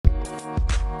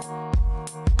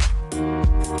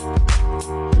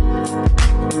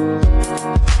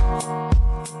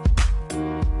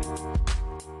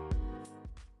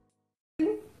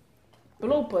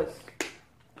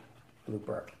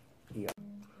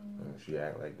she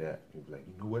act like that. He'd be like,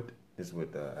 you know what? This is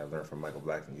what I learned from Michael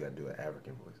Blackson. You gotta do an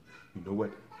African voice. You know what?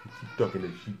 You keep talking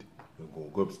that shit. I'm gonna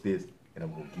go upstairs and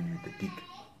I'm gonna give you the dick.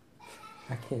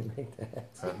 I can't make that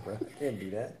accent, bro. I can't do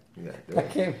that. Yeah, I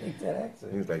can't make that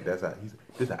accent. He's like, this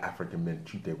is how African men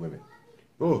treat their women.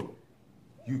 Oh,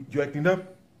 you acting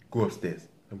up? Go upstairs.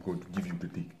 I'm going to give you the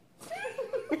dick.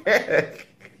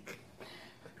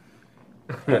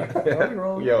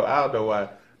 Yo, I don't know why.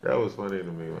 That was funny to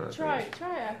me when I try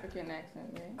African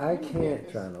accent, man. I can't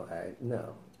try no accent.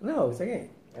 No,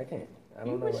 I can't. I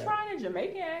don't know. You was trying a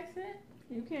Jamaican accent.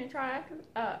 You can't try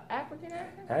African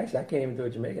accent? Actually, I can't even do a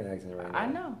Jamaican accent right now. I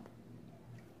know.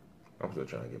 I'm still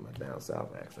trying to get my down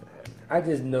south accent. I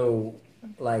just know,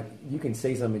 like, you can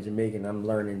say something in Jamaican. I'm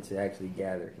learning to actually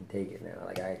gather and take it now.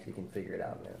 Like, I actually can figure it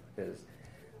out now because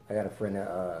I got a friend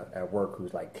at work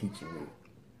who's like teaching me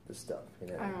the stuff. You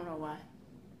know. I don't know why.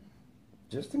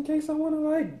 Just in case I want to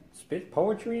like spit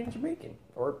poetry in Jamaican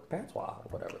or patois or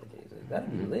whatever the case is.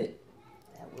 That'd be lit.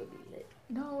 That would be lit.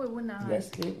 No, it would not. Yes,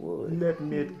 it would. Let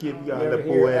me give y'all you the ever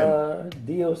hear, poem.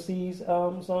 DOC's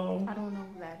song? I don't know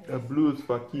who that is. The Blues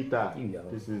for Kita. You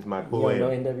young. This is my You poem.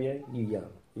 don't know NWA? You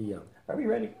young. Are we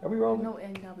ready? Are we rolling? No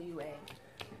NWA.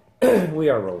 We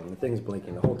are rolling. The thing's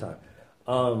blinking the whole time.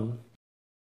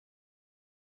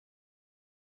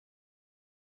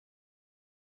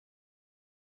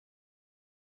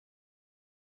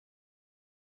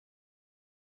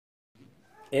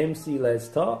 MC Let's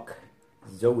Talk,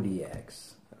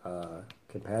 Zodiacs,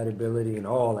 compatibility and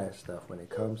all that stuff when it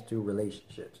comes to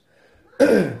relationships.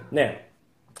 Now,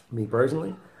 me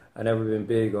personally, I've never been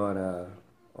big on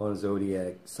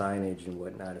zodiac signage and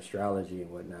whatnot, astrology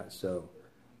and whatnot. So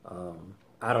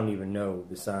I don't even know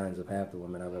the signs of half the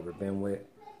women I've ever been with.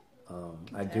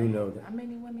 I do know that. How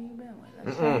many women you been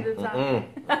with? Show me the time.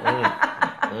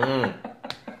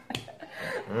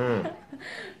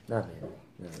 Not many.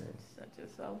 Shut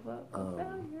yourself up.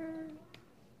 Failure.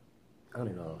 I don't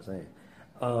even know what I was saying.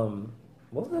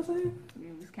 What was I saying?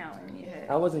 You was counting in your head.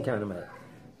 I wasn't counting them out.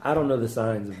 I don't know the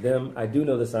signs of them. I do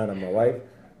know the sign of my wife.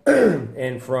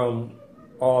 And from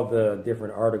all the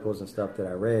different articles and stuff that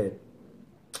I read,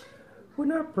 we're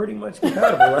not pretty much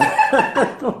compatible.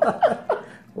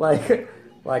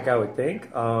 like I would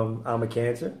think. I'm a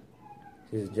Cancer.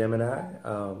 She's a Gemini.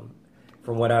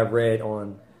 From what I've read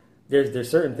on, there's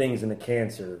certain things in the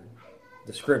Cancer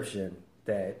description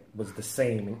that was the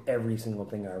same in every single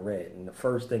thing I read. And the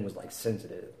first thing was like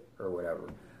sensitive or whatever.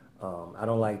 I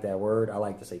don't like that word. I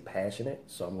like to say passionate,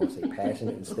 so I'm going to say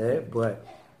passionate instead. But,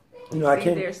 you know, I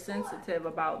can't. They're sensitive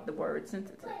about the word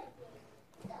sensitive.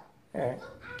 All right.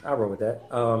 I'll roll with that.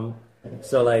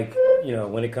 So, like, you know,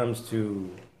 when it comes to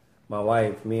my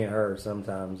wife, me and her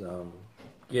sometimes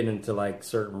get into, like,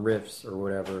 certain riffs or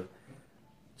whatever,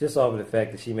 just off of the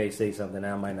fact that she may say something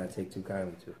I might not take too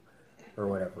kindly to or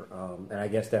whatever. And I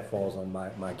guess that falls on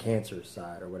my Cancer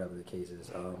side or whatever the case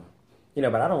is. You know,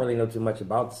 but I don't really know too much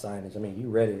about the signage. I mean, you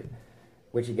read it.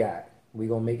 What you got? We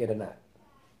gonna make it or not?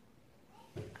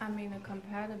 I mean, a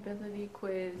compatibility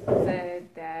quiz said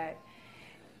that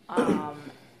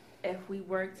if we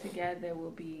work together,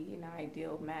 we'll be an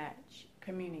ideal match.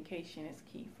 Communication is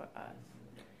key for us.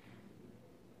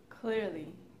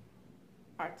 Clearly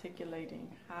articulating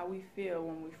how we feel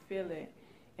when we feel it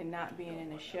and not being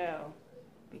in a shell,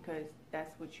 because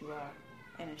that's what you are,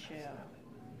 in a shell.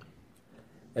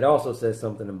 It also says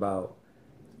something about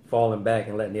falling back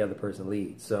and letting the other person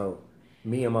lead. So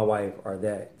me and my wife are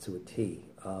that to a T.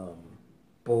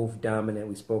 Both dominant.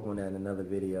 We spoke on that in another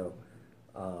video.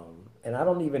 And I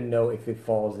don't even know if it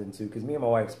falls into, because me and my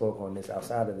wife spoke on this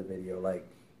outside of the video, like,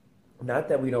 not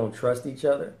that we don't trust each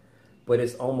other, but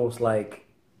it's almost like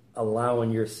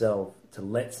allowing yourself to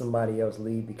let somebody else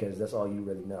lead because that's all you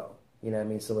really know. You know what I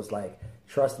mean? So it's like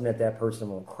trusting that person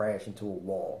won't crash into a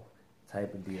wall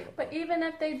type of deal. But even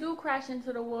if they do crash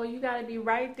into the wall, you got to be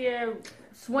right there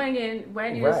swinging,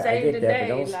 ready Right, to save I the get that, day. but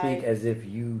don't like, speak as if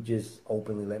you just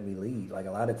openly let me lead. Like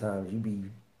a lot of times you be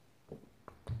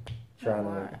trying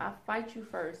to... I'll fight you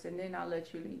first and then I'll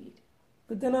let you lead.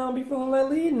 But then I don't be feeling that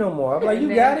lead no more. I'm like, And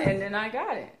you then, got it. And then I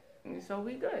got it. And so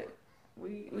we good.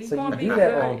 We So gonna you be do good.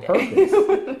 that on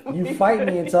purpose. You fight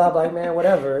me until I'm like, man,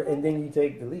 whatever, and then you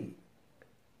take the lead.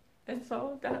 And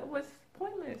so that was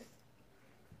pointless.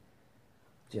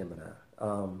 Gemini.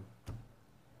 So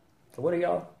what are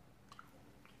y'all?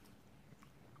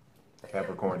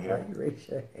 Capricorn here. You raise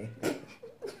your hand.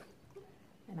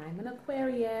 And I'm an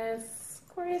Aquarius.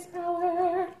 Aquarius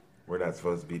power. We're not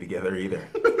supposed to be together either.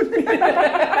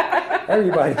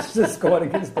 Everybody's just going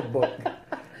against the book.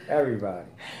 Everybody.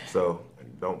 So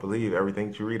don't believe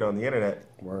everything you read on the internet.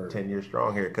 Word. 10 years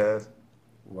strong here, cuz.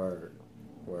 Word.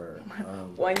 Word.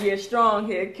 1 year strong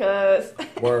here, cuz.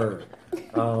 Word.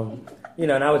 You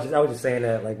know, and I was just saying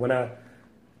that, like, when I,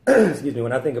 excuse me,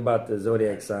 when I think about the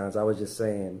zodiac signs, I was just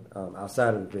saying,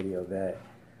 outside of the video, that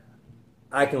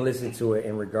I can listen to it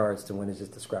in regards to when it's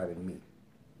just describing me.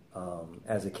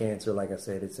 As a Cancer, like I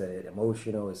said, it said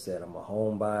emotional, it said I'm a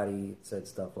homebody, it said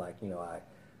stuff like, you know,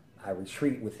 I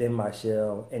retreat within my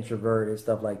shell, introverted,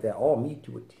 stuff like that, all me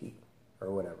to a T,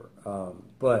 or whatever.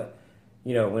 But,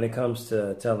 you know, when it comes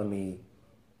to telling me,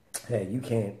 hey, you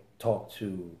can't talk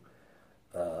to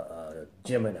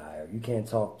Gemini, or you can't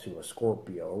talk to a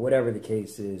Scorpio, or whatever the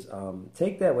case is,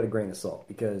 take that with a grain of salt,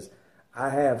 because I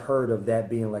have heard of that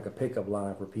being like a pickup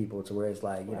line for people, to where it's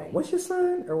like, you know, what's your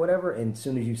sign or whatever, and as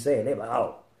soon as you say it, they're like,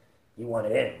 oh, you one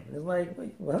of them. And it's like,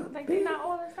 wait, what? Like, they're not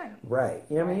all the same. Right.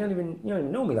 You know what I mean? You don't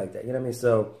even know me like that. You know what I mean?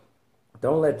 So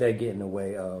don't let that get in the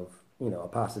way of, you know, a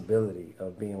possibility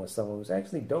of being with someone who's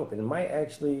actually dope, and it might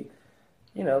actually,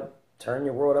 you know, turn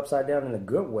your world upside down in a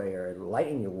good way, or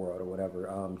lighten your world, or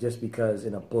whatever. Just because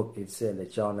in a book it said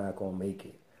that y'all not gonna make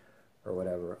it, or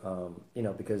whatever. You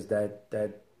know, because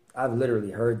that I've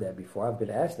literally heard that before. I've been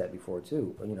asked that before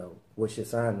too. You know, what's your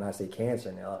sign? And I say Cancer,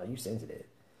 and oh, you sensitive.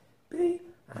 B,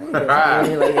 I ain't I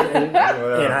mean, like,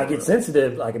 and I get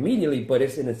sensitive like immediately, but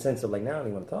it's in the sense of like, now I don't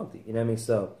even want to talk to you. You know what I mean?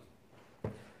 So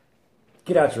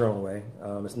get out your own way.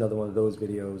 It's another one of those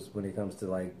videos when it comes to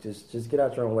like just get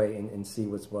out your own way and see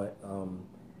what's what.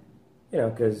 You know,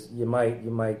 because you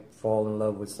might fall in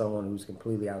love with someone who's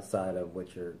completely outside of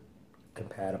what you're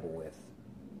compatible with,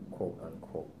 quote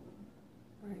unquote.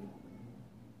 Right.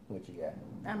 What you got?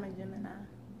 I'm a Gemini.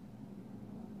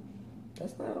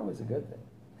 That's not always a good thing.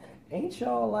 Ain't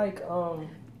y'all like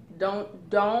Don't.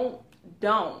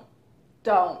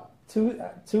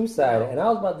 two-sided? And I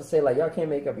was about to say, like, y'all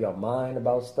can't make up your mind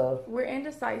about stuff. We're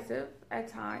indecisive at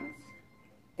times.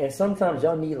 And sometimes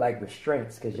y'all need like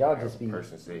restraints, because y'all just be a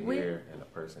person sit here and a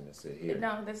person that sit here.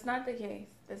 No, that's not the case.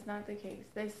 That's not the case.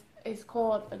 It's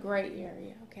called a gray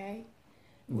area, okay?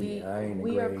 We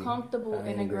are comfortable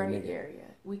in a gray area.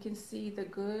 We can see the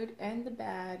good and the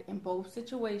bad in both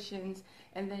situations,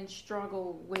 and then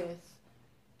struggle with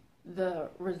the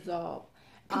result.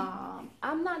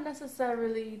 I'm not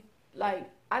necessarily like,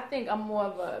 I think I'm more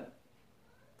of a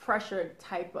pressure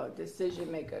type of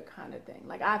decision maker kind of thing.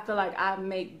 Like, I feel like I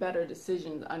make better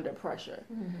decisions under pressure.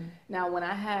 Mm-hmm. Now, when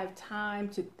I have time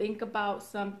to think about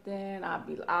something,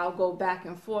 I'll go back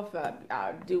and forth.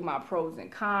 I'll do my pros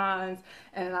and cons,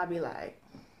 and I'll be like,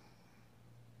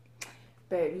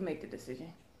 babe, you make the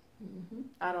decision. Mm-hmm.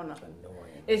 I don't know.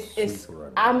 It's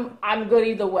I'm good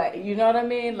either way. You know what I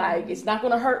mean? Like, it's not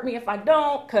gonna hurt me if I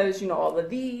don't, because you know all of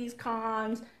these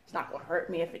cons. It's not gonna hurt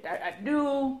me if I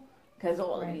do, because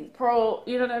all of these pros.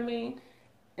 You know what I mean?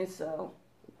 And so,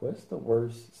 what's the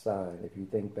worst sign, if you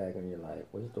think back on your life?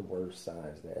 What's the worst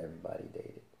signs that everybody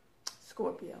dated?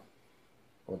 Scorpio.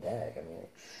 Well, dag. I mean,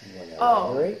 you want to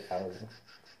elaborate? I was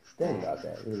thinking about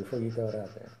that before you throw it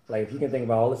out there. Like, if you can think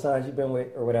about all the signs you've been with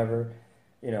or whatever.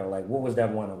 You know, like, what was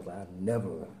that one? I was like, I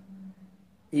never,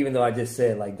 even though I just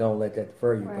said, like, don't let that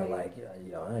defer you, but, like,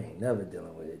 you know, I ain't never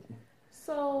dealing with it.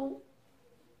 So,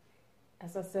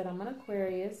 as I said, I'm an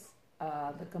Aquarius.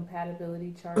 The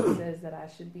compatibility chart says that I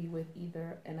should be with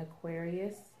either an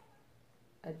Aquarius,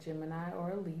 a Gemini,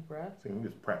 or a Libra. See, I'm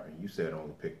just prepping. You said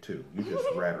only pick two. You just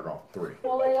rattled off three.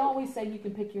 Well, they always say you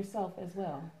can pick yourself as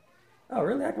well. Oh,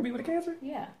 really? I can be with a Cancer?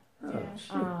 Yeah. Oh,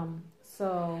 shit.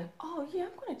 Oh, yeah,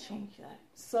 I'm going to change that.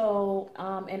 So,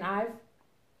 and I've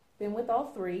been with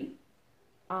all three.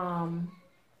 And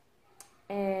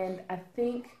I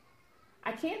think,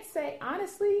 I can't say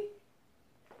honestly,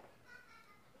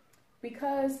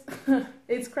 because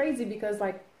it's crazy, because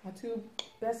like my two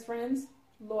best friends,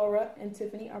 Laura and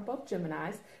Tiffany, are both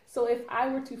Geminis. So if I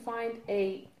were to find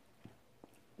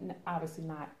obviously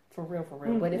not for real,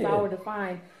 but if I were to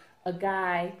find a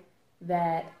guy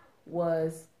that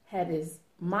had his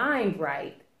mind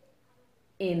right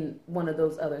in one of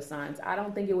those other signs, I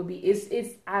don't think it would be,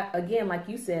 again, like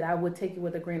you said, I would take it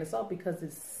with a grain of salt, because the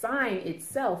sign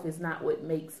itself is not what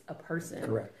makes a person.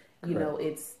 Correct. You know,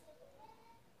 it's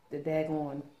the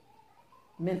daggone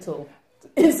mental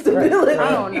instability.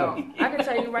 I don't know. I can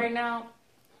tell you right now,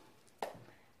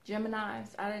 Geminis,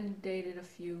 I done dated a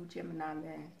few Gemini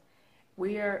men.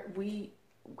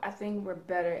 I think we're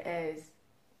better as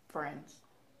friends.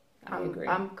 I agree.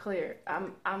 I'm clear.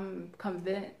 I'm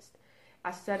convinced.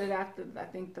 I said it after, I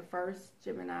think, the first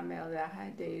Gemini male that I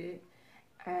had dated,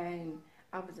 and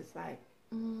I was just like,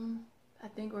 I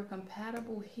think we're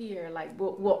compatible here. Like,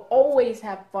 we'll always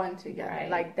have fun together. Right,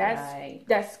 like,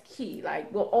 that's key.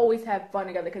 Like, we'll always have fun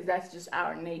together, because that's just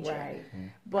our nature. Right.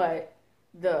 But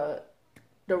the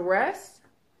the rest,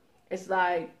 it's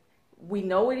like we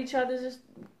know what each other's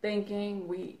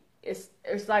thinking. It's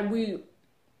like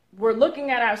we're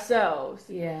looking at ourselves.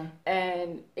 Yeah.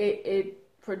 And it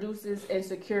produces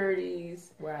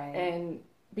insecurities. Right. And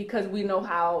because we know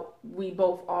how we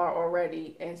both are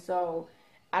already. And so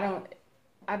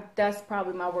that's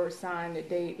probably my worst sign to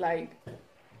date. Like,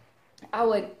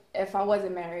 if I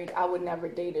wasn't married, I would never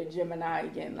date a Gemini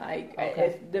again. Like,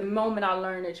 if the moment I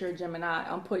learn that you're a Gemini,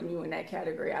 I'm putting you in that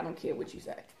category. I don't care what you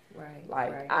say. Right.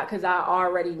 Like, because I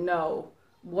already know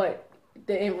what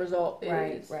the end result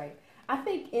is. Right. I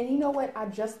think, and you know what? I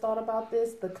just thought about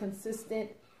this. The consistent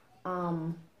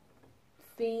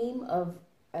theme of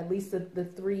at least the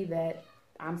three that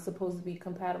I'm supposed to be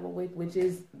compatible with, which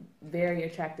is very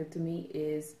attractive to me,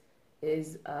 is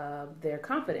their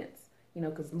confidence. You know,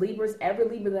 because every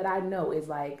Libra that I know is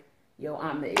like, yo,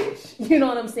 I'm the ish. You know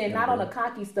what I'm saying? Not on the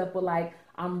cocky stuff, but like,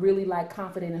 I'm really like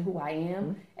confident in who I am.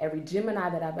 Mm-hmm. Every Gemini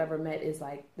that I've ever met is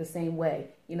like the same way.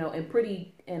 You know,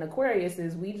 and Aquarius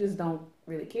is, we just don't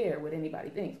really care what anybody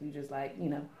thinks. We just like, you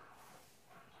know,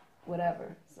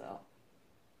 whatever. So.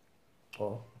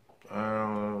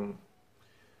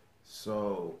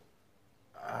 So,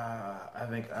 I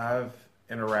think I've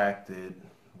interacted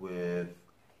with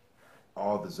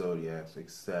all the zodiacs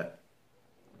except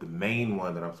the main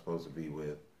one that I'm supposed to be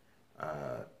with,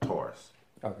 Taurus.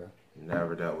 Okay.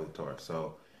 Never dealt with Taurus.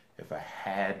 So, if I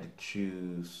had to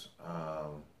choose, I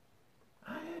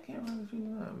can't really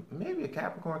choose. Maybe a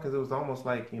Capricorn, because it was almost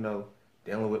like, you know,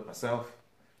 dealing with myself.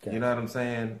 Okay. You know what I'm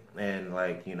saying? And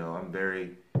like, you know, I'm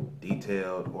very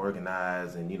detailed,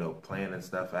 organized, and, you know, planning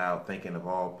stuff out, thinking of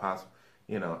all possible,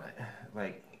 you know,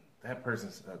 like that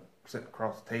person's sitting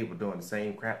across the table doing the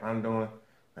same crap I'm doing.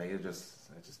 Like, it just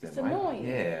didn't like,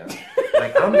 yeah.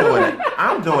 Like, I'm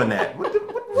doing that. What are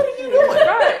you doing?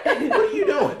 Right. What are you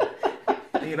doing?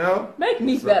 You know? Make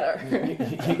me better.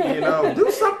 You know, do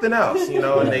something else, you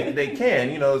know, and they can,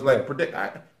 you know, it's like,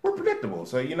 we're predictable.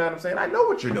 So, you know what I'm saying? I know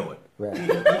what you're doing. Right.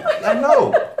 I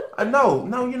know.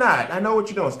 No, you're not. I know what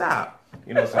you're doing. Stop.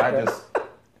 You know, so I just,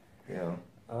 you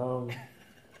know.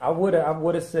 I would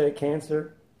have said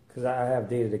Cancer, because I have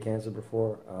dated a Cancer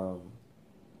before.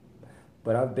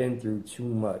 But I've been through too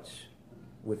much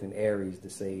with an Aries to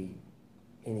say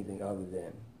anything other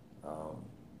than,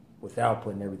 without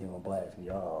putting everything on blast. We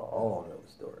all know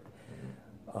the story.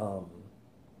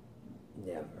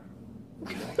 Never.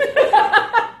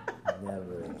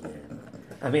 Never again.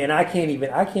 I mean, I can't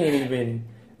even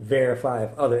verify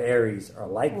if other Aries are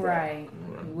like that. Right.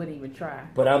 You wouldn't even try.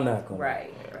 But I'm not going to.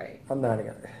 Right. I'm not going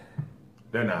to.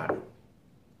 They're not.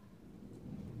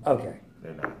 Okay.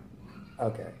 They're not.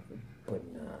 Okay. But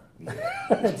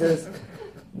nah. Just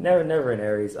never an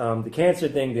Aries. The Cancer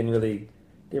thing didn't really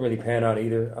pan out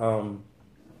either.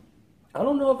 I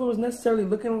don't know if it was necessarily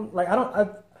looking like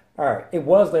all right. It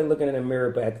was like looking in the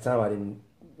mirror, but at the time I didn't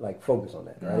like focus on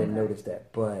that. Okay. I didn't notice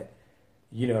that. But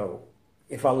you know,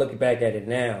 if I look back at it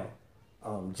now,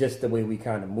 just the way we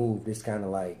kind of moved, it's kind of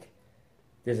like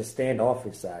there's a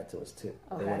standoffish side to us too,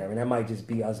 or whatever. And that might just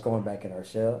be us going back in our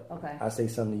shell. Okay. I say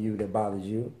something to you that bothers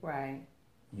you. Right.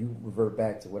 You revert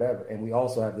back to whatever. And we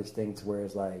also have this thing to where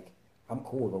it's like, I'm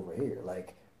cool over here.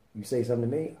 Like, you say something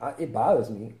to me, it bothers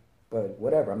me, but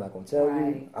whatever. I'm not going to tell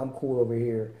you. I'm cool over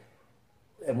here.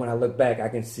 And when I look back, I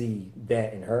can see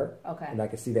that in her. Okay. And I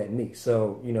can see that in me.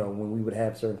 So, you know, when we would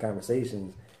have certain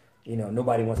conversations, you know,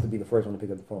 nobody wants to be the first one to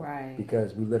pick up the phone. Right.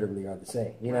 Because we literally are the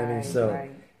same. You know what I mean? So,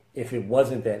 if it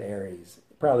wasn't that Aries,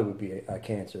 it probably would be a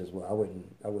Cancer as well. I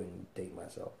wouldn't date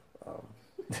myself.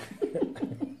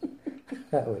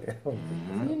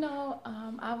 You know,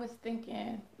 I was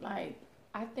thinking, like,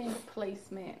 I think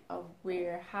placement of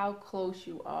how close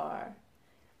you are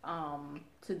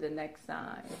to the next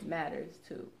sign matters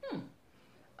too.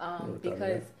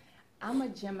 Because I'm a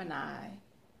Gemini,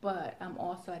 but I'm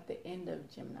also at the end of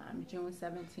Gemini. I'm June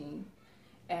 17th,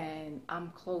 and I'm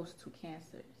close to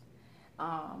Cancers.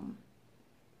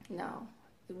 Now,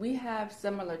 we have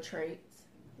similar traits,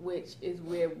 which is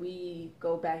where we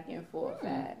go back and forth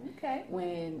at. Okay.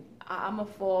 When I'm a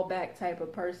fallback type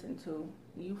of person too.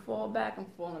 You fall back, I'm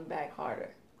falling back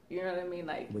harder. You know what I mean?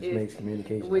 Like, which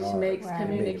makes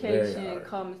communication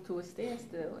comes to a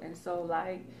standstill. And so,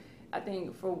 like, I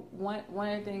think for one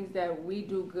of the things that we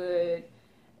do good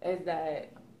is that,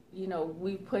 you know,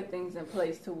 we put things in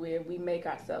place to where we make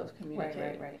ourselves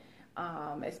communicate. Right.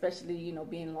 Especially, you know,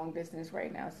 being long distance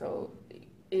right now. So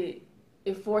it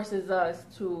forces us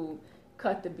to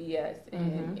cut the BS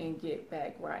and get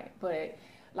back right. But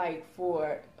like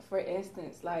for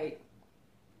instance, like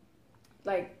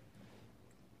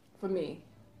for me,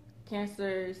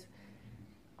 Cancers,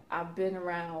 I've been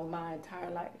around my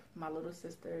entire life. My little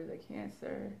sister is a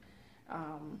Cancer.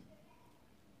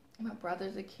 My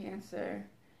brother's a Cancer.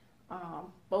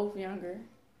 Both younger.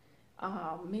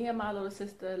 Me and my little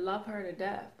sister love her to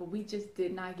death, but we just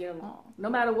did not get along. No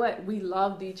matter what, we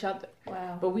loved each other.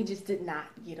 Wow. But we just did not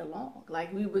get along.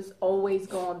 Like, we was always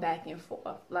going back and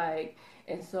forth. Like,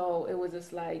 and so it was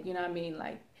just like, you know what I mean?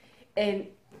 Like, and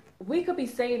we could be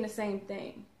saying the same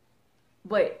thing,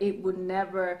 but it would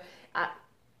never,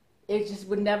 it just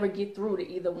would never get through to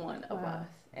either one of us.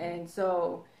 And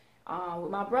so,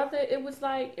 with my brother, it was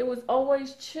like, it was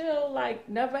always chill, like,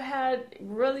 never had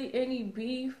really any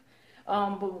beef.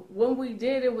 But when we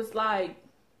did, it was like,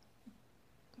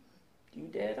 you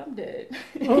dead, I'm dead.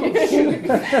 Oh, you know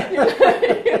what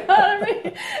I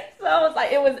mean? So it's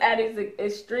like, it was at its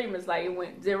extreme. It's like it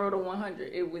went 0 to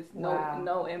 100. It was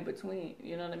no in between.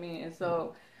 You know what I mean? And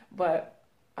so, but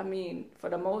I mean, for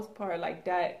the most part, like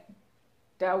that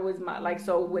was my, like,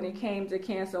 so when it came to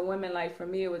Cancer women, like for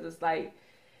me, it was just like,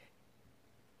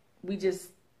 we just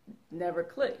never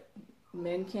clicked.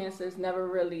 Men Cancers never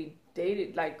really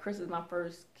dated. Like, Chris is my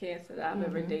first Cancer that I've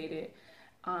ever dated.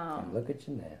 And look at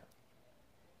you now.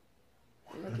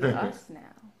 Look at us now.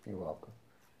 You're welcome.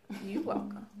 You're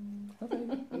welcome.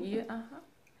 Okay. Yeah,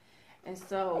 And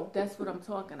so that's what I'm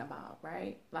talking about,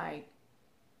 right? Like,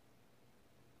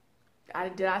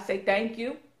 did I say thank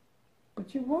you?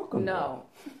 But you're welcome. No.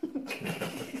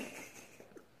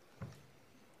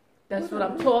 That's what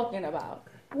I'm talking about.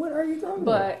 What are you talking about?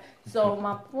 But, so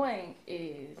my point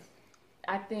is,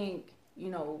 I think,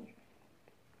 you know,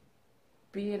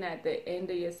 being at the end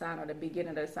of your sign or the beginning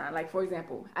of the sign, like, for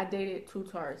example, I dated 2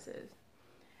 Tauruses.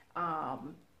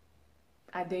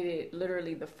 I dated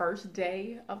literally the first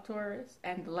day of Taurus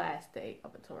and the last day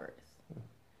of a Taurus.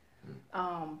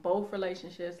 Both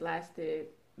relationships lasted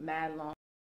mad long,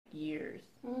 years.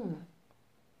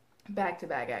 Back to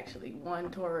back, actually.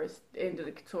 One Taurus, ended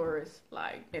the Taurus,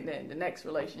 like, and then the next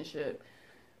relationship,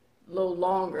 a little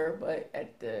longer, but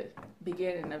at the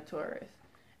beginning of Taurus.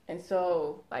 And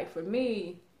so, like, for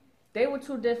me, they were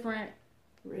 2 different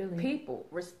people.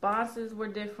 Responses were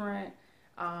different.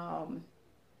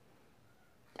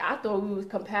 I thought we was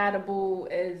compatible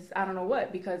as I don't know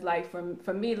what, because like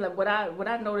for me, like what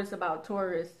I noticed about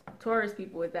Taurus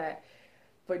people is that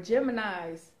for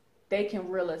Geminis, they can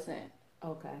reel us in.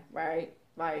 Okay. Right?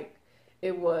 Like,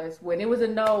 it was, when it was a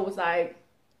no, it was like,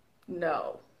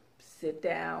 no, sit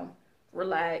down,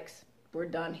 relax, we're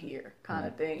done here, kind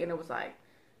of thing. And it was like,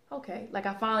 okay, like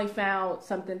I finally found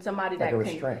somebody that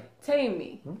can tame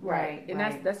me. Right. And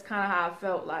that's kind of how I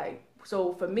felt like.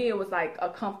 So for me, it was like a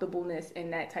comfortableness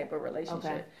in that type of relationship.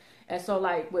 Okay. And so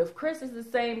like with Chris, it's the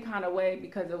same kind of way,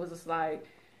 because it was just like,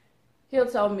 he'll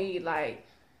tell me like,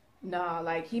 nah,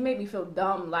 like he made me feel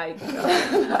dumb. Like,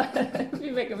 he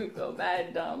making me feel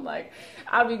bad dumb. Like,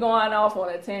 I'll be going off on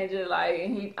a tangent, like,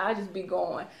 and I just be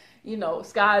going, you know,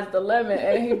 sky's the limit.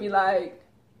 And he'd be like,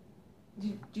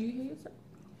 do you hear yourself?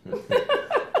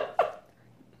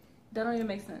 That don't even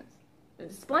make sense.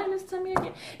 Explain this to me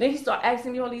again. Then he start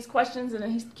asking me all these questions, and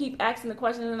then he keep asking the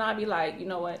questions, and I'd be like, you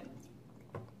know what?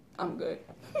 I'm good.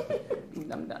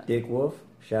 I'm done. Dick Wolf,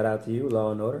 shout out to you,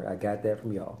 Law and Order. I got that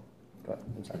from y'all. But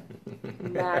I'm sorry.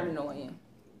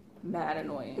 Mad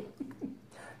annoying.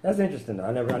 That's interesting though.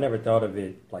 I never thought of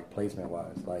it like placement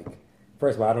wise. Like,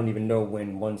 first of all, I don't even know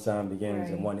when one sign begins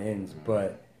and one ends.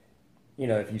 But you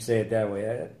know, if you say it that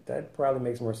way, that probably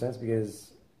makes more sense,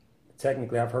 because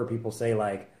technically, I've heard people say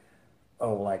like,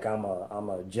 oh, like I'm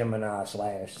a Gemini / so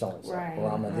and so,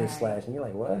 or I'm a this / and you're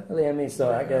like, what? I mean,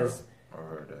 so I guess I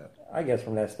heard that. I guess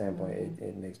from that standpoint,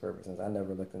 it makes perfect sense. I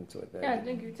never looked into it. Yeah, I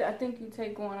think you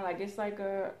take on like, it's like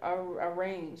a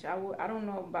range. I don't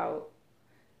know about,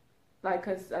 like,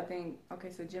 cause I think,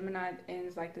 okay, so Gemini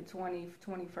ends like the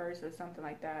 21st or something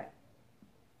like that.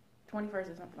 21st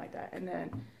or something like that, and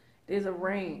then there's a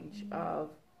range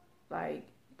of like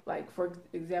for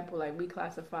example, like we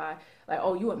classify like,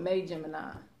 oh, you a May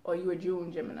Gemini or you a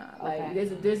June Gemini. Like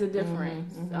there's a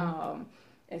difference.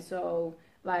 And so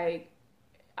like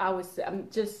I'm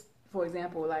just, for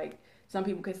example, like some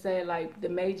people could say like the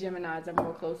May Geminis are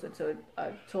more closer to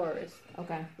a Taurus.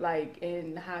 Okay. Like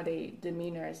in how they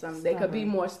demeanor and something. They could be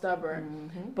more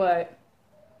stubborn. But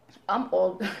I'm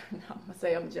gonna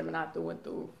say I'm Gemini through and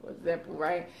through, for example,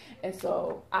 right? And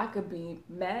so I could be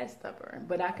mad stubborn,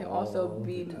 but I can also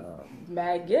be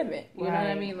mad giving. You know what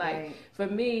I mean? Like for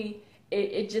me,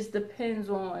 it just depends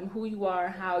on who you are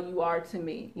and how you are to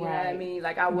me. You know what I mean?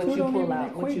 Like what you pull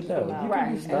out. You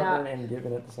can be stubborn and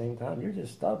giving at the same time. You're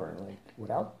just stubborn, like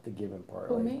without the giving part.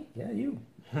 Who, like, me? Yeah, you.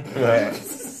 You're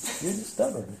just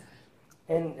stubborn.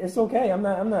 And it's okay. I'm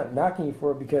not knocking you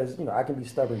for it because I can be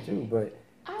stubborn too. But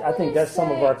I think that's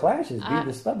some of our clashes. Be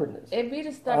the stubbornness. It be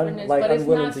the stubbornness, but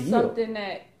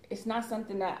it's not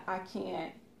something that I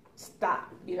can't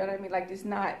stop. You know what I mean? Like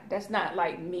that's not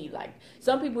like me. Like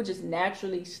some people just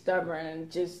naturally stubborn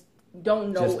and just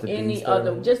don't know any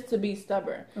other just to be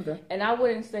stubborn. Okay. And I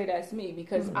wouldn't say that's me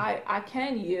because I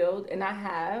can yield and I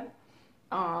have,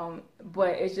 but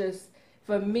it's just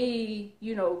for me,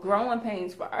 growing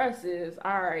pains for us is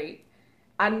all right.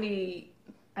 I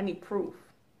need proof,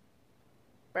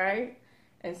 right?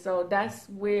 And so that's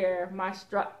where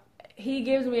he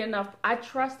gives me enough. I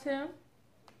trust him,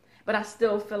 but I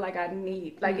still feel like I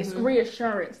need it's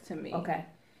reassurance to me. Okay.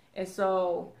 And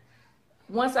so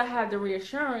once I have the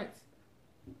reassurance,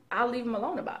 I'll leave him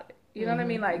alone about it. You know what I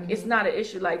mean? Like it's not an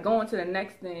issue. Like going to the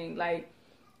next thing, like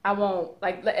I won't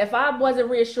if I wasn't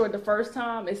reassured the first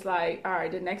time, it's like, all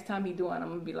right, the next time he doing, I'm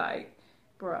gonna be like,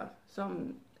 bruh,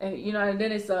 and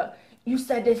then it's you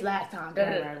said this last time.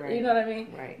 Right. You know what I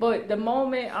mean? Right. But the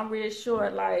moment I'm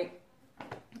reassured, like,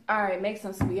 all right, make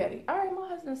some spaghetti. All right, my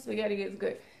husband's spaghetti is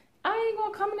good. I ain't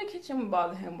gonna come in the kitchen and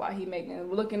bother him while he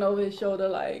looking over his shoulder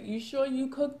like, you sure you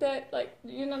cooked that? Like,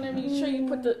 you know what I mean? You sure you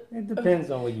put the... It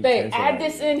depends on what you... Babe, add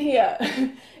this in here.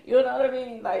 You know what I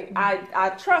mean? Like, I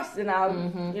trust and I'll,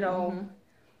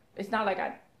 it's not like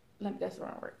that's the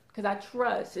wrong word. Because I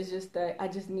trust. It's just that I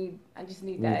just need that.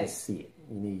 You need to see it.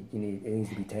 It needs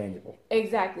to be tangible.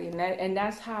 Exactly. And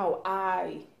that's how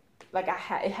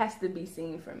it has to be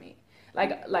seen for me.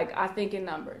 Like I think in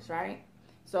numbers, right?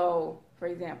 So, for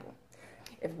example,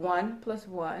 if 1 +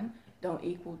 1 don't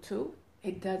equal 2,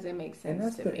 it doesn't make sense to me. And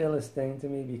that's the illest thing to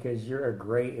me because you're a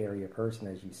gray area person,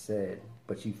 as you said,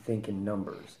 but you think in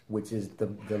numbers, which is the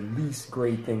least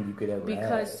great thing you could ever have.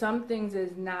 Because some things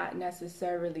is not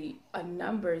necessarily a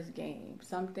numbers game.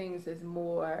 Some things is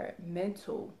more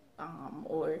mental,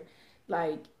 or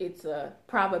like it's a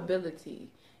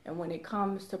probability. And when it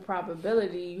comes to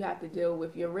probability, you have to deal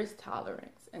with your risk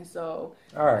tolerance. And so...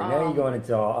 All right, now you're going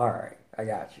into all right, I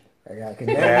got you. Because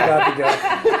now you're about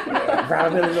to go,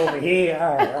 probability over here.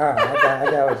 All right, I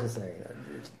got what you're saying.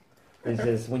 It's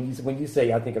just, when you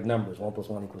say, I think of numbers, 1 +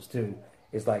 1 = 2,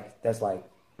 it's like, that's like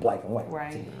black and white.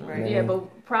 Right. Yeah,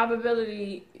 but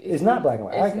probability... It's not black and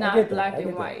white. It's not black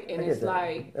and white. And it's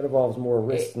like... That involves more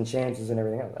risks and chances and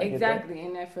everything else. Exactly.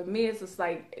 And then for me, it's just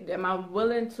like, am I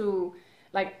willing to...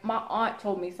 Like, my aunt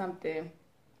told me something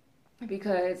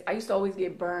because I used to always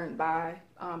get burned by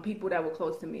people that were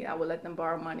close to me. I would let them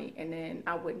borrow money, and then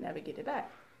I would never get it back.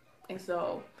 And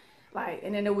so,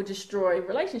 and then it would destroy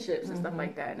relationships and stuff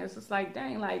like that. And it's just like,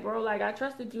 dang, like, bro, like, I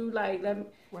trusted you. Like,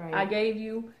 I gave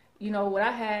you, what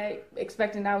I had,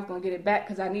 expecting I was going to get it back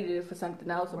because I needed it for something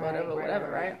else or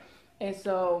whatever, right? And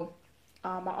so...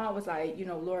 my aunt was like,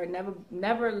 Lord,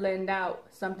 never lend out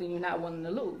something you're not willing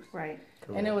to lose. Right.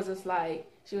 Cool. And it was just like,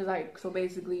 she was like, so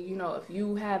basically, if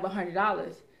you have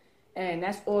 $100 and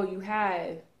that's all you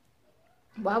have,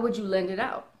 why would you lend it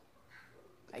out?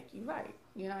 Like, you're right.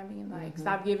 You know what I mean? Like,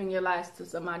 stop giving your life to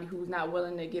somebody who's not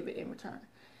willing to give it in return.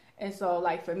 And so,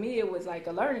 like, for me, it was like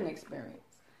a learning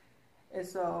experience. And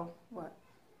so, what?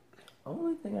 The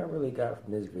only thing I really got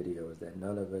from this video is that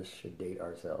none of us should date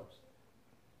ourselves.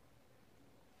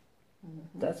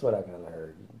 That's what I kind of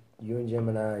heard. You and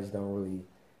Geminis don't really...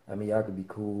 I mean, y'all could be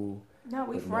cool. No,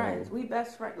 we friends. We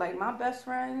best friends. Like, my best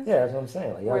friends... Yeah, that's what I'm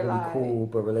saying. Like, y'all can be cool,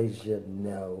 but relationship,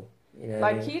 no. You know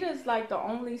what I mean? Keita's, like, the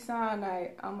only sign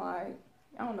I'm like,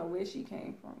 I don't know where she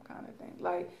came from kind of thing.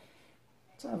 Like...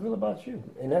 That's how I feel about you.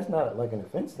 And that's not, like, an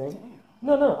offense thing.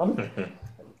 Damn. No, I'm...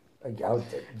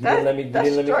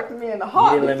 That struck me in the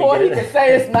heart before he could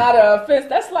say it's not an offense.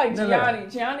 That's like Gianni.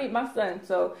 Gianni, my son.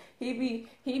 So he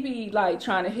be like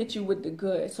trying to hit you with the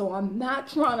good. So I'm not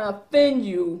trying to offend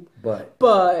you, but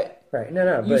right,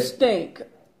 no, you stink.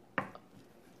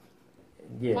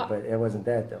 Yeah, what? But it wasn't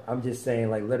that though. I'm just saying,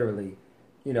 like, literally,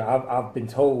 I've been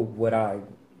told what I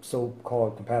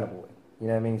so-called compatible with. You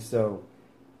know what I mean? So,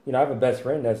 I have a best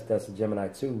friend that's a Gemini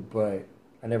too, but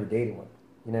I never dated one.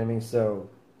 You know what I mean? So.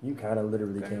 You kind of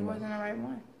literally came up. It wasn't the right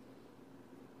one.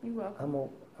 You welcome.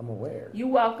 I'm aware. You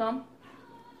welcome.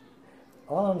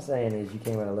 All I'm saying is you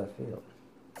came out of left field.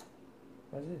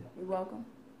 That's it. You welcome.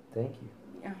 Thank you.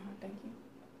 Thank you.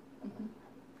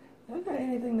 Mm-hmm. You got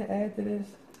anything to add to this?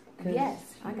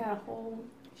 Yes, I got a whole...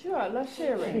 Sure, let's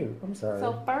share it. Shoot, I'm sorry.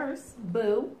 So first,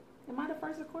 Boo. Am I the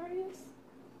first Aquarius?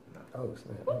 No. Oh,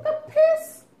 snap. What the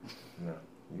piss? No.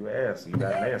 You asked, so you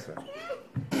got an answer.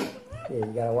 Yeah,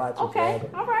 you gotta watch it. Okay,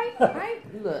 all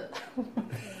right. Look.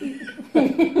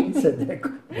 You said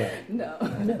that. No.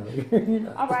 No, you're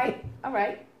not. All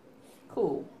right.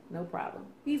 Cool. No problem.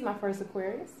 He's my first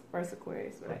Aquarius. First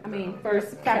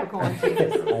Capricorn.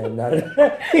 Jesus. I am not.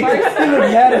 I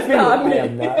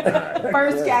am not.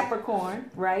 First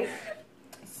Capricorn, right?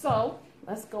 So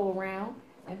let's go around.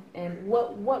 And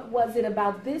what was it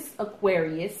about this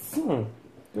Aquarius?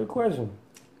 Good question.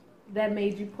 That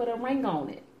made you put a ring on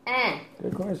it?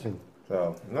 Good question.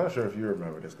 So I'm not sure if you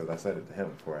remember this because I said it to him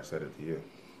before I said it to you.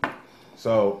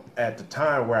 So at the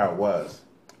time where I was,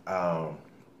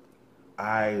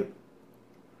 I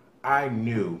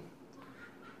knew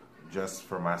just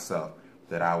for myself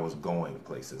that I was going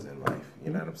places in life.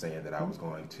 You know what I'm saying? That I was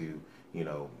going to,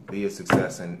 be a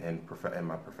success in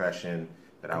my profession,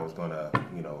 that I was going to,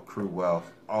 accrue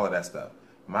wealth, all of that stuff.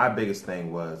 My biggest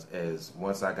thing is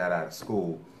once I got out of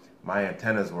school, my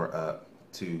antennas were up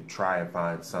to try and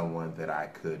find someone that I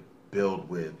could build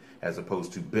with as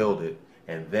opposed to build it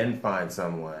and then find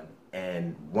someone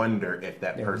and wonder if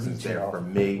that person's there for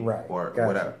me or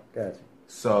whatever. Gotcha.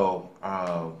 So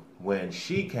when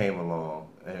she came along,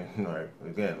 and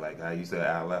again, like how you said,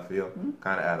 out of left field,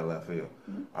 kind of out of left field.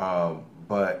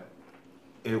 But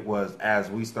it was as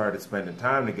we started spending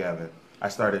time together, I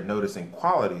started noticing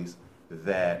qualities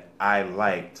that I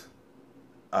liked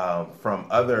from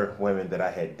other women that I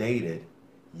had dated.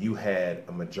 You had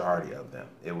a majority of them.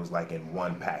 It was like in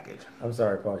one package. I'm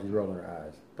sorry, Paul. She's rolling her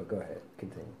eyes, but go ahead,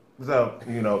 continue. So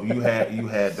you had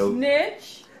those.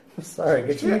 Snitch. I'm sorry,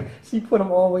 because she put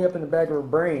them all the way up in the back of her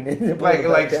brain. She's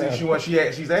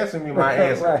asking me my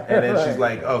answer, and then she's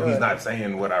like, "Oh, he's not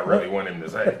saying what I really want him to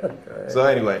say." So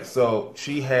anyway, so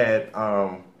she had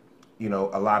a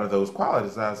lot of those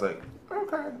qualities. I was like,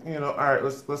 okay, all right,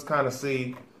 let's kind of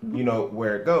see,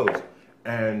 where it goes,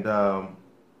 and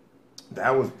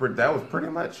that was pretty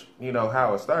much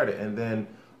how it started, and then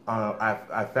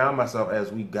I found myself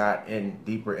as we got in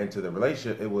deeper into the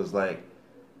relationship, it was like,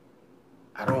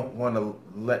 I don't want to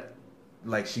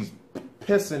she's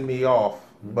pissing me off,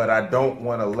 but I don't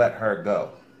want to let her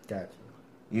go. Gotcha.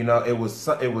 It was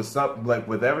something like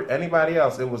with anybody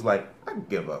else, it was like, I don't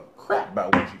give a crap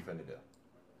about what you finna do.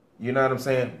 You know what I'm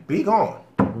saying? Be gone.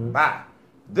 Bye.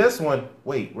 This one,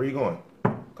 wait, where you going?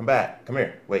 Come back. Come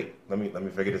here. Wait, let me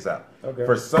figure this out. Okay.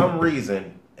 For some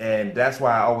reason, and that's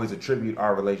why I always attribute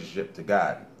our relationship to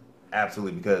God.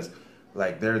 Absolutely, because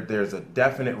there's a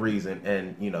definite reason,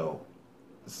 and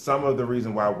some of the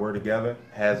reason why we're together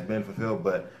has been fulfilled,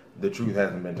 but the truth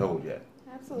hasn't been told yet.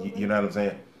 Absolutely. You know what I'm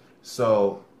saying?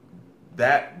 So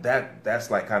that's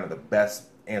like kind of the best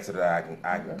answer that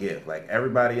I can give. Like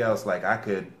everybody else, like I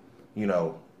could,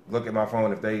 look at my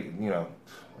phone if they, I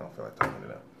don't feel like talking to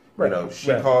them. Right.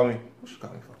 She called me. What's she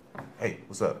calling me for? Hey,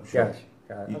 what's up? Gotcha.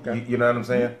 Okay. You know what I'm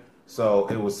saying? So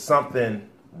it was something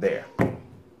there. That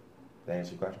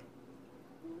answer your question?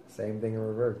 Same thing in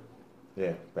reverse.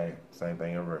 Yeah, bang. Same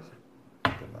thing in reverse.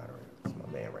 Good moderator. That's my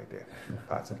man right there.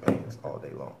 Pots and pans all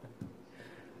day long.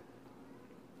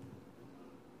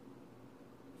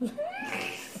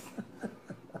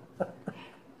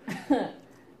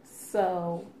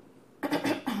 So,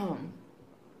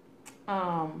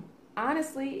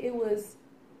 honestly, it was,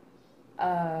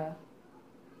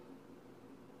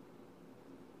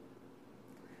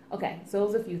 okay, so it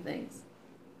was a few things.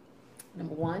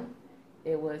 Number one,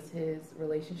 it was his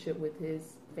relationship with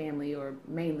his family, or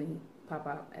mainly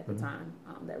Papa at the time,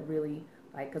 that really,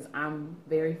 because I'm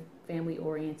very family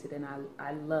oriented, and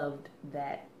I loved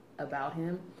that about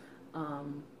him,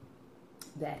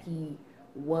 that he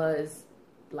was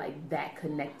that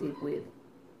connected with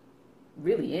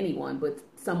really anyone, but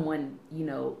someone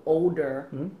older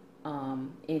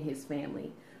in his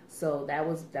family. So that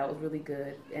was really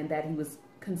good, and that he was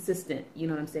consistent. You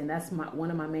know what I'm saying? That's one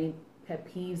of my main pet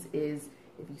peeves is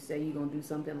if you say you're gonna do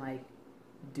something,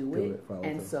 do it.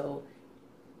 And so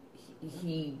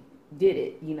he did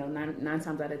it. Nine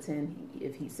times out of 10,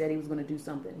 if he said he was gonna do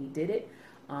something, he did it.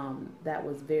 That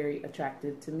was very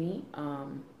attractive to me.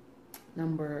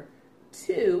 Number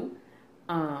two,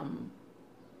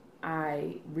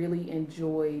 I really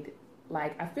enjoyed,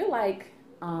 I feel like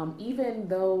even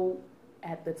though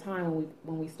at the time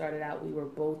when we started out, we were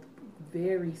both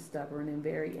very stubborn and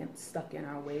very stuck in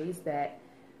our ways, that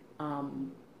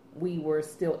we were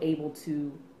still able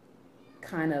to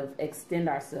kind of extend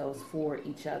ourselves for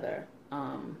each other.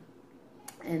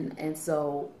 And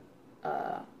so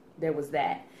there was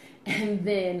that. And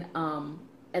then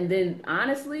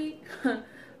honestly,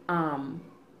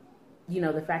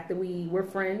 the fact that we were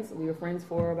friends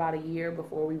for about a year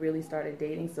before we really started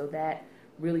dating. So that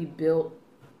really built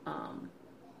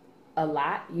a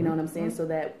lot, you know what I'm saying? So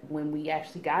that when we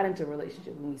actually got into a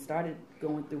relationship, when we started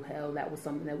going through hell, that was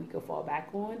something that we could fall back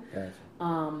on.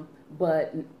 Gotcha.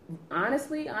 But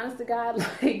honestly, honest to God,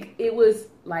 like it was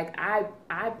like I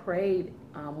prayed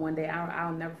one day.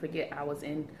 I'll never forget. I was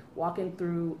walking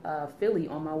through Philly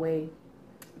on my way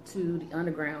to the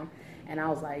underground, and I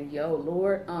was like, "Yo,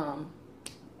 Lord,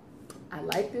 I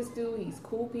like this dude. He's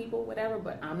cool people, whatever,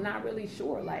 but I'm not really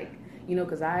sure, like, you know,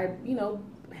 because I, you know,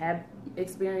 had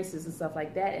experiences and stuff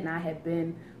like that, and I had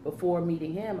been before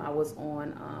meeting him. I was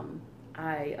on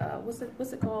what's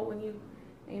it called when you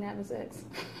ain't having sex?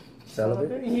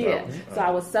 Celibate? Yeah. So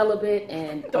I was celibate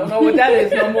and don't know what that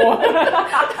is no more.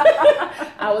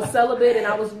 I was celibate and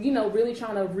I was, you know, really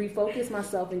trying to refocus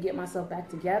myself and get myself back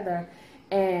together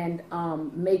and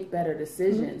make better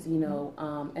decisions, you know.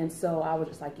 And so I was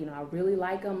just like, you know, I really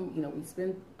like him. You know, we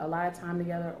spend a lot of time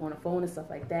together on the phone and stuff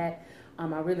like that. I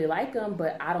really like him,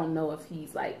 but I don't know if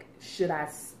he's like, should I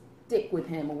stick with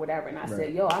him or whatever? And I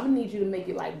said, yo, I'm gonna need you to make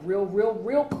it like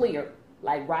real clear.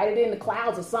 Like write it in the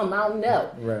clouds or something. I don't know.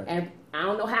 Right. And I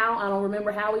don't know how. I don't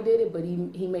remember how he did it, but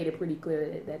he made it pretty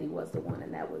clear that he was the one,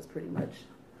 and that was pretty much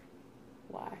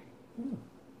why.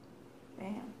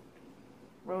 Damn.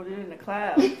 Wrote it in the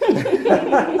clouds.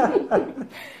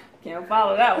 Can't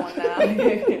follow that one now.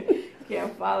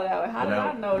 Can't follow that one. How did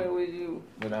I know it was you?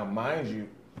 Now, mind you,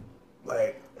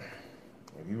 like,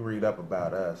 if you read up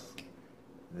about us,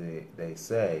 they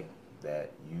say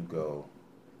that you go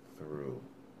through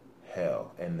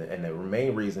hell, and the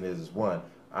main reason is one,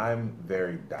 I'm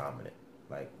very dominant,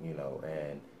 like, you know,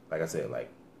 and like I said, like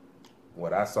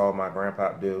what I saw my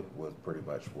grandpa do was pretty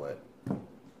much what,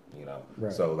 you know.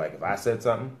 Right. So like if I said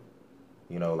something,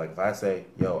 you know, like if I say,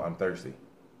 yo, I'm thirsty,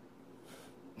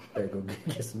 better go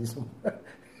get me some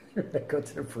go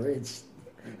to the fridge.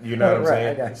 You know what I'm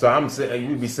saying? So I'm sitting,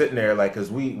 we'd be sitting there like, cause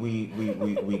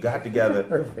we got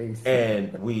together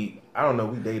and I don't know,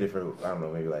 we dated for, I don't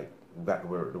know, maybe like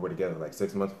we're together like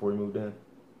 6 months before we moved in,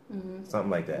 something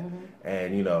like that.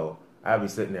 And you know, I'd be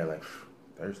sitting there like,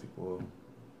 thirsty, boy.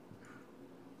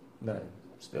 Nothing.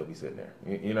 Still be sitting there.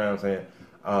 You know what I'm saying?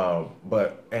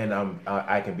 But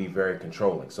I can be very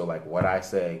controlling. So like what I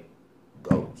say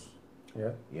goes.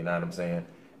 Yeah. You know what I'm saying?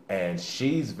 And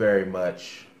she's very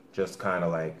much just kind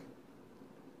of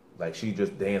like she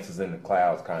just dances in the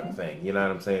clouds kind of thing. You know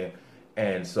what I'm saying?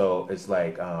 And so it's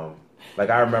like I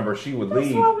remember she would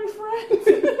leave. That's why we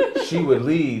friends. She would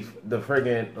leave the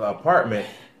friggin' apartment,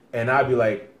 and I'd be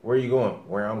like, "Where you going?"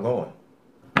 "Where I'm going."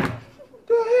 The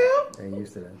hell? Ain't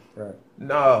used to that, right?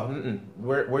 No,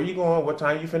 where you going? What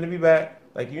time you finna be back?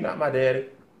 Like, you're not my daddy,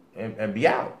 and be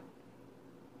out.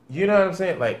 You know what I'm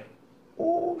saying? Like,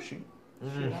 oh shoot.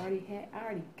 I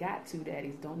already got 2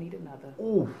 daddies. Don't need another.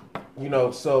 Ooh, you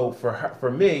know. So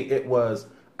for me, it was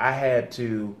I had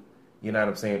to, you know what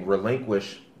I'm saying,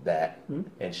 relinquish that,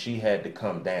 and she had to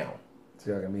come down.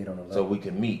 So y'all can meet on the level. So we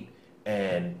could meet,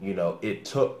 and you know, it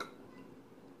took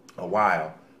a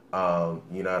while.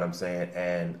 You know what I'm saying,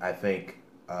 and I think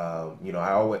you know,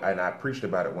 I preached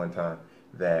about it one time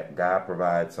that God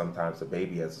provides sometimes a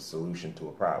baby as a solution to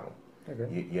a problem.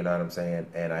 Okay. You know what I'm saying,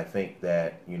 and I think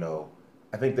that, you know.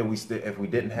 I think that if we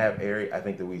didn't have Ari, I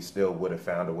think that we still would have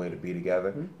found a way to be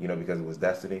together, you know, because it was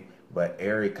destiny. But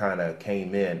Ari kind of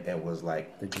came in and was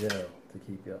like, the gel to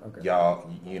keep y'all, okay.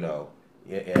 Y'all, you know,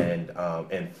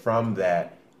 and from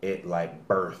that, it like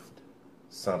birthed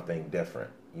something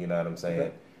different. You know what I'm saying?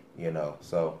 Okay. You know,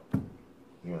 so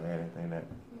you want to add anything that?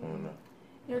 I don't know.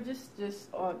 You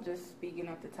know, just speaking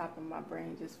off the top of my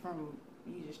brain, just from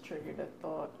you just triggered a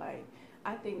thought. Like,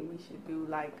 I think we should do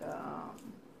like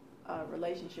a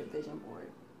relationship vision board.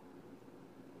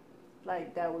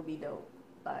 Like, that would be dope.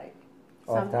 Like,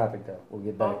 off topic though, we'll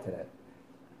get back to that.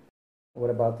 What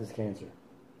about this cancer?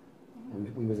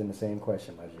 We was in the same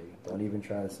question, my G. Don't even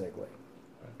try to segue.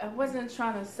 I wasn't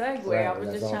trying to segue. Right, I was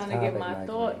just trying to get my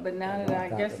thought. But now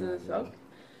that I guess it's okay.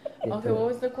 Okay, what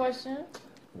was the question?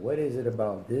 What is it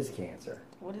about this cancer?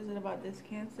 What is it about this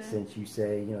cancer? Since you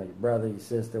say, you know, your brother, your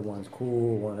sister, one's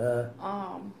cool, one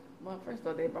well, first of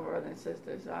all, they're my brother and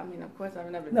sister. So, I mean, of course, I've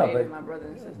never dated my brother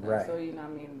and sister. Right. So, you know what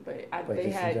I mean? But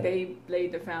they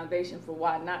laid the foundation for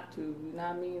why not to. You know what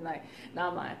I mean? Like, now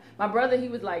I'm like, my brother, he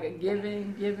was like a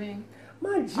giving.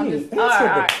 My G, answer the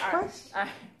question. All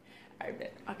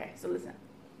right. Okay, so listen.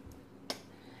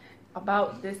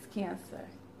 About this cancer.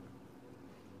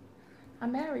 I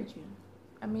married you.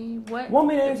 I mean, what? Want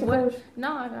me to answer first?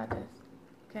 No, I got this.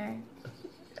 Okay?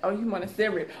 Oh, you want a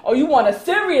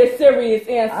serious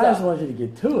answer. I just want you to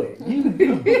get to it. You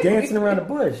dancing around the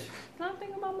bush. Can I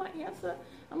think about my answer?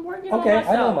 I'm working on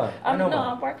myself. I know mine.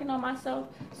 I'm working on myself.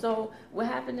 So what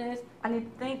happened is I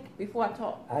need to think before I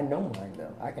talk. I know mine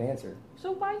though. I can answer.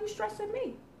 So why are you stressing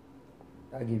me?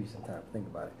 I'll give you some time to think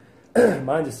about it.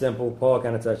 Mine's is simple. Paul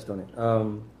kind of touched on it.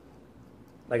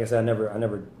 Like I said, I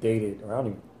never dated, or I don't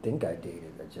even think I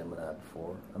dated a Gemini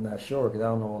before. I'm not sure because I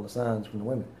don't know all the signs from the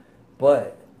women.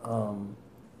 But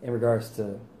in regards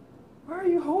to, why are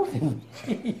you holding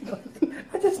me?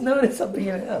 I just noticed something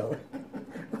in hell.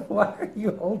 Why are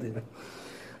you holding me?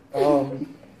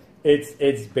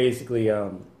 It's basically, I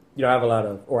have a lot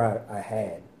of, or I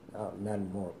had, not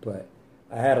anymore, but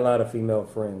I had a lot of female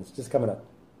friends just coming up.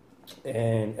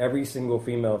 And every single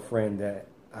female friend that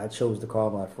I chose to call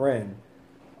my friend,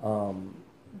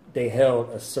 they held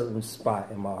a certain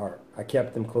spot in my heart. I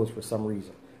kept them close for some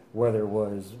reason. Whether it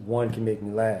was one can make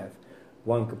me laugh,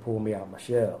 one could pull me out my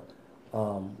shell,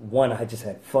 one I just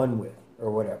had fun with or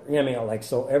whatever. You know what I mean? Like,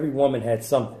 so every woman had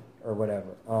something or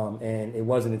whatever. And it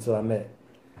wasn't until I met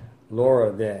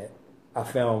Laura that I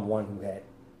found one who had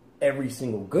every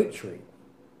single good trait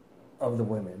of the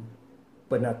women,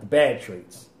 but not the bad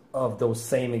traits of those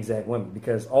same exact women.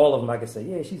 Because all of them, I could say,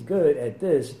 yeah, she's good at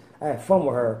this. I had fun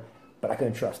with her, but I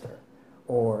couldn't trust her.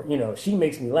 Or, she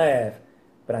makes me laugh,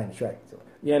 but I ain't attracted to her.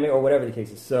 You know what I mean? Or whatever the case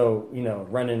is. So,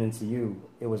 running into you,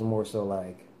 it was more so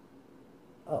like,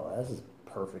 oh, this is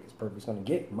perfect. It's perfect. It's going to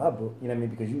get in my book. You know what I mean?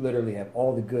 Because you literally have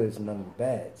all the goods and none of the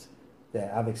bads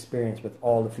that I've experienced with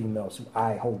all the females who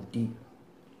I hold deep,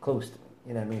 close to me.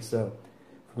 You know what I mean? So,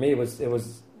 for me, it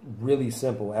was really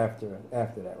simple after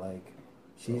that. Like,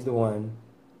 she's the one.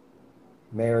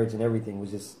 Marriage and everything was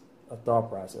just a thought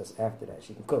process after that.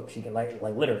 She can cook. She can like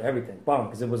literally everything. Bomb.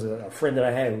 Because it was a friend that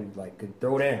I had who like could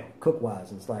throw down cook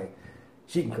wise. And it's like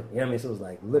she can cook. You know what I mean? So it was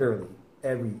like literally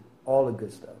all the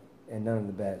good stuff and none of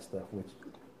the bad stuff. Which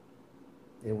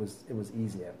it was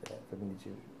easy after that for me to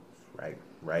choose.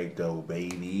 Right though,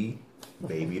 baby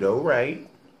though, right.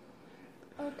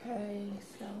 Okay,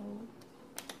 so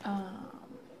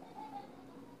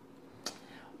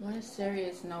on a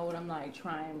serious note, I'm like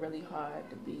trying really hard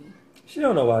to be. She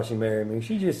don't know why she married me.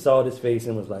 She just saw this face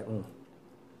and was like,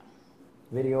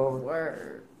 video over.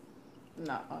 Word.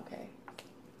 No, okay.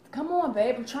 Come on,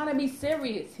 babe. I'm trying to be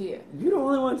serious here. You the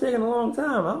only one taking a long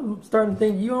time. I'm starting to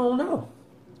think you don't know.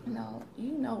 No,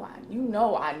 you know I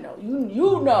know. You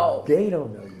know. They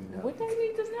don't know you know. What they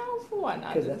need to know for?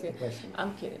 Because that's the question.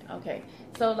 I'm kidding. Okay.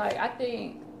 So, like, I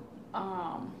think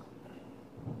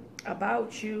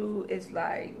about you is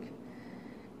like,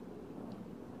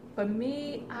 for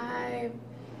me,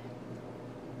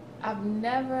 I've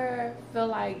never felt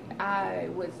like I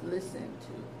was listened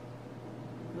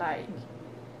to, like,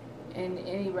 in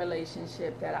any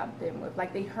relationship that I've been with.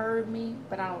 Like, they heard me,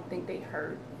 but I don't think they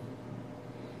heard me.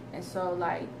 And so,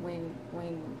 like, when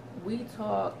we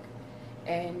talk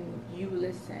and you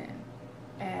listen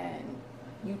and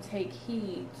you take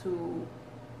heed to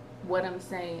what I'm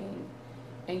saying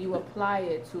and you apply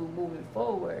it to moving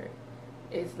forward,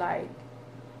 it's like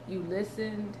you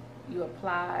listened, you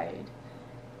applied,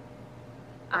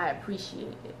 I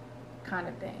appreciate it, kind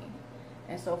of thing.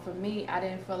 And so for me, I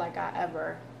didn't feel like I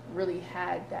ever really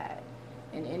had that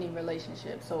in any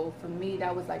relationship. So for me,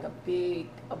 that was like a big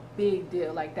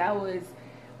deal. Like, that was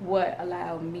what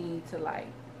allowed me to like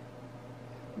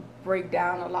break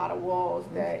down a lot of walls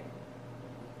that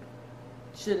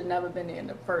should have never been there in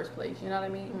the first place. You know what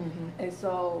I mean? Mm-hmm. And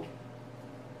so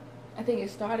I think it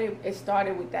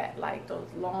started with that, like those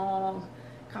long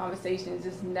conversations,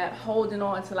 just not holding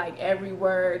on to like every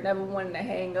word, never wanting to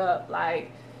hang up.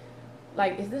 Like,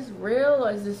 is this real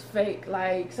or is this fake?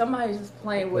 Like, somebody's just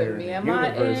playing with me. Am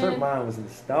I in? Her mind was in the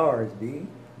stars, B.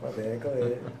 My bad. Go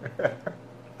ahead.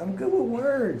 I'm good with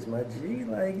words, my G.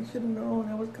 Like, you should have known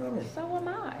that was coming. So am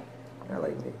I. Not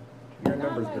like me. You're a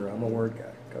numbers girl. I'm a word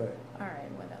guy. Go ahead. All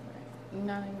right, whatever. You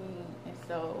know what I mean? And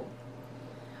so,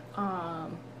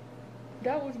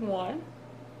 that was one.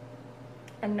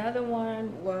 Another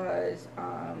one was,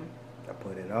 I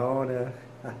put it on her.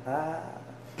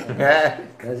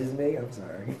 That's just me. I'm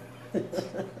sorry.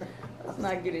 Let's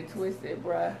not get it twisted,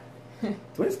 bruh.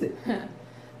 Twisted?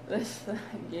 Let's not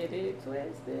get it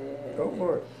twisted. Go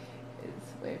for it.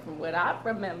 It's way from what I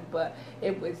remember.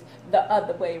 It was the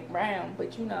other way around,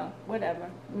 but whatever.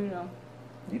 You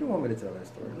don't want me to tell that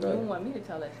story. You don't want me to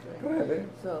tell that story. Go ahead, babe.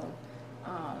 So,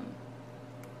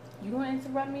 you gonna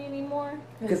interrupt me anymore?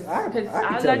 Because I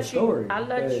let the story. I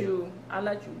let you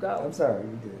go. I'm sorry,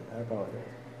 you did. I apologize.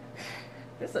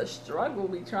 It's a struggle.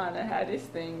 We trying to have this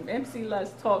thing. MC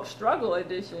Let's Talk Struggle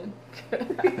Edition.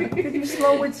 Did you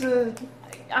slow it to?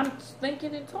 I'm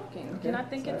thinking and talking. Okay, Can I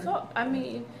think and talk? I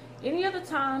mean, any other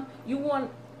time you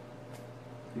want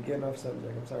You're getting off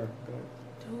subject. I'm sorry. Go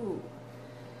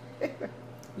ahead. Dude,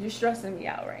 you're stressing me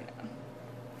out right now.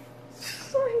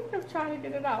 I'm trying to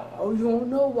get it out. Oh, you don't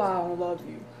know why I don't love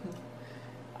you.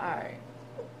 All right.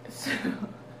 So,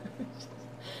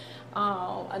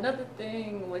 another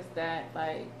thing was that,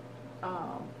 like,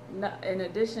 in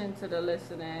addition to the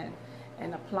listening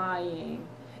and applying,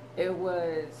 it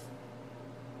was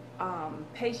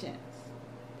patience.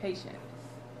 Patience.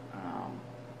 I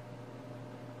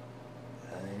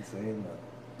ain't saying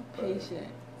nothing.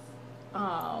 Patience.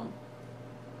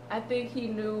 I think he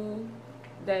knew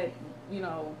that, you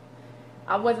know,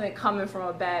 I wasn't coming from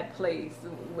a bad place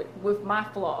with my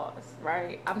flaws,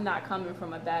 right? I'm not coming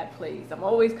from a bad place. I'm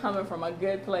always coming from a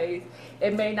good place.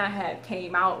 It may not have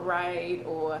came out right,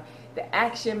 or the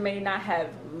action may not have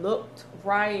looked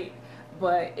right,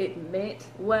 but it meant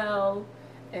well.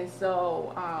 And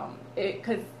so,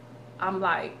 because I'm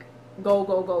like, go,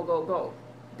 go, go, go, go.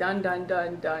 Done, done,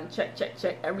 done, done. Check, check,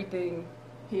 check. Everything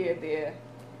here, there.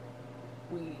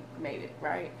 We made it,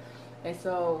 right? And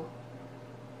so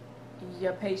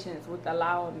your patience with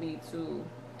allowing me to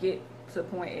get to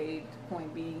point A to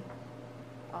point B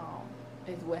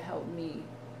is what helped me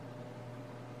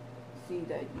see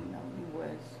that, you know,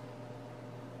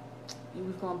 you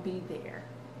was gonna be there,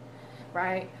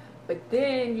 right? But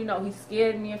then, you know, he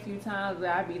scared me a few times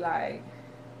where I'd be like,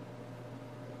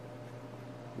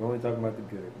 we're only talking about the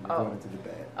good. We're going into the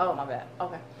bad. Oh, my bad.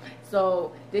 Okay.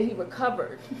 So then he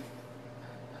recovered.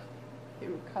 He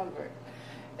recovered.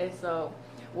 And so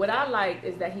what I liked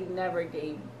is that he never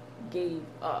gave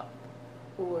up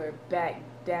or backed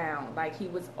down. Like, he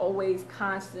was always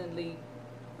constantly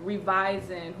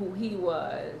revising who he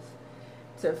was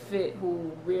to fit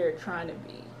who we're trying to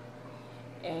be.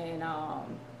 And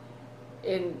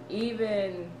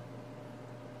even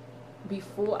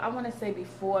before, I want to say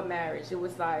before marriage, it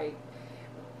was like,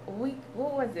 what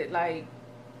was it? Like,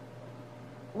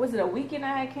 was it a weekend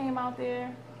I came out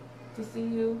there to see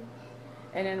you?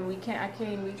 And then we came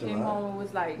home and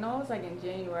was like, no, it was like in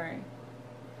January.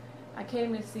 I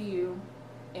came to see you,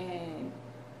 and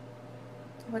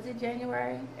was it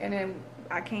January? And then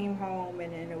I came home,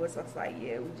 and then it was just like,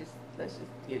 yeah, let's just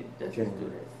do this.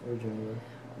 It was January.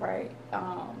 Right.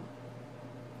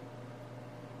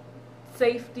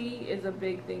 Safety is a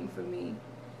big thing for me.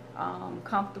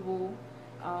 Comfortable.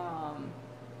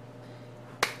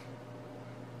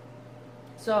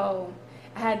 So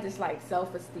I had this like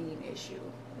self-esteem issue,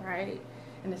 right?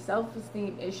 And the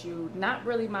self-esteem issue, not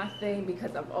really my thing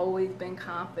because I've always been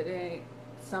confident.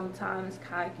 Sometimes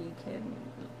cocky can,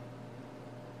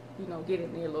 you know, get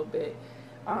in there a little bit.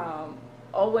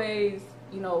 Always,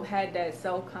 you know, had that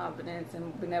self-confidence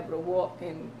and been able to walk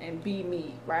and be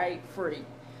me, right? Free.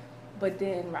 But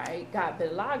then, right, got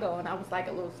vitiligo, and I was like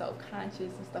a little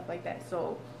self-conscious and stuff like that.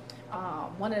 So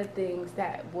one of the things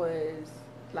that was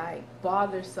like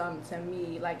bothersome to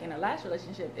me, like in the last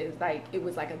relationship, is like it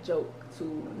was like a joke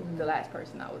to the last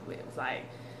person I was with. It was like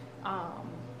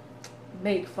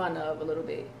make fun of a little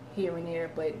bit here and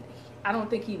there, but I don't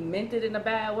think he meant it in a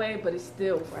bad way, but it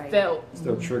still felt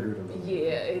still triggered a little.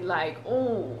 Yeah, it like,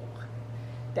 oh,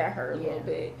 that hurt a little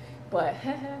bit, but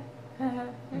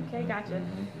okay, gotcha.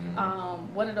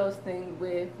 One of those things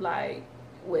with like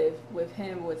with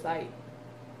him was like,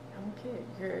 I don't care,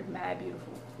 you're mad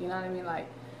beautiful, you know what I mean? Like,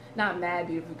 not mad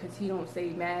beautiful because he don't say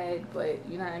mad, but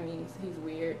you know what I mean, he's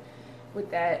weird with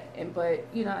that. And but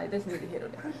you know, that's neither here nor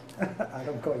there. I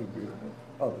don't call you beautiful.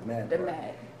 Oh, the mad.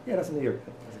 Mad. Yeah, that's New York.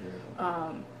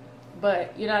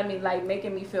 But you know what I mean, like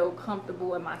making me feel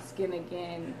comfortable in my skin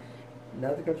again.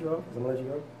 Not to cut you off, because I'm gonna let you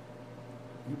go.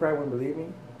 You probably wouldn't believe me,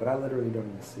 but I literally don't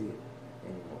even see it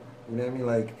anymore. You know what I mean?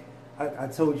 Like, I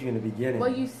told you in the beginning.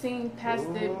 Well, you've seen past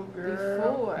it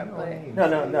before, but...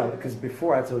 No, because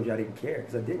before I told you I didn't care,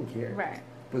 because I didn't care. Right.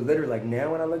 But literally, like,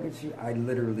 now when I look at you, I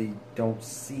literally don't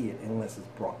see it unless it's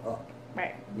brought up.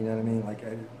 Right. You know what I mean? Like,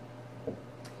 it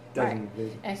doesn't...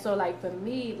 Right. And so, like, for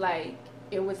me, like,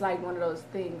 it was like one of those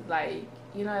things, like,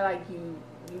 you know, like you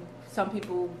some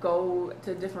people go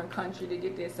to a different country to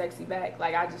get their sexy back.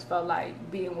 Like, I just felt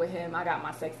like being with him, I got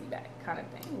my sexy back kind of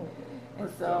thing. And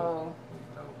so...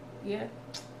 Yeah,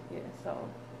 so,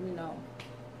 you know.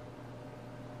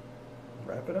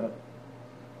 Wrap it up.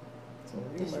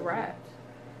 It's wrapped.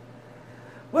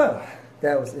 Well,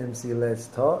 that was MC Let's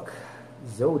Talk.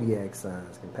 Zodiac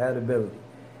signs, compatibility.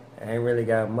 I ain't really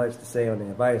got much to say on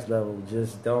the advice level.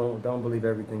 Just don't believe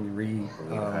everything you read.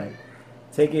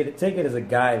 Take it as a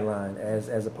guideline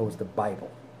as opposed to Bible.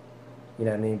 You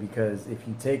know what I mean? Because if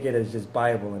you take it as just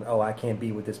Bible and, I can't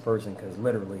be with this person because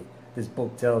literally this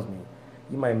book tells me,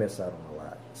 you might miss out on a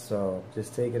lot. So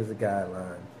just take it as a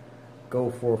guideline. go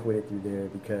forth with it through there,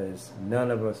 because none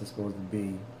of us is supposed to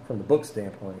be, from the book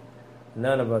standpoint,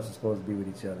 none of us is supposed to be with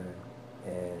each other.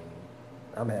 And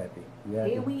I'm happy. You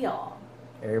happy? Here we are.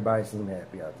 Everybody seems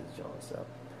happy out this joint. So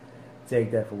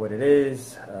take that for what it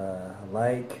is.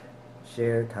 Like,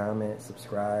 share, comment,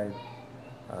 subscribe.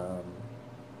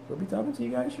 We'll be talking to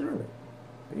you guys shortly.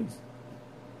 Peace.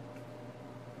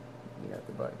 You got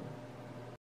the button.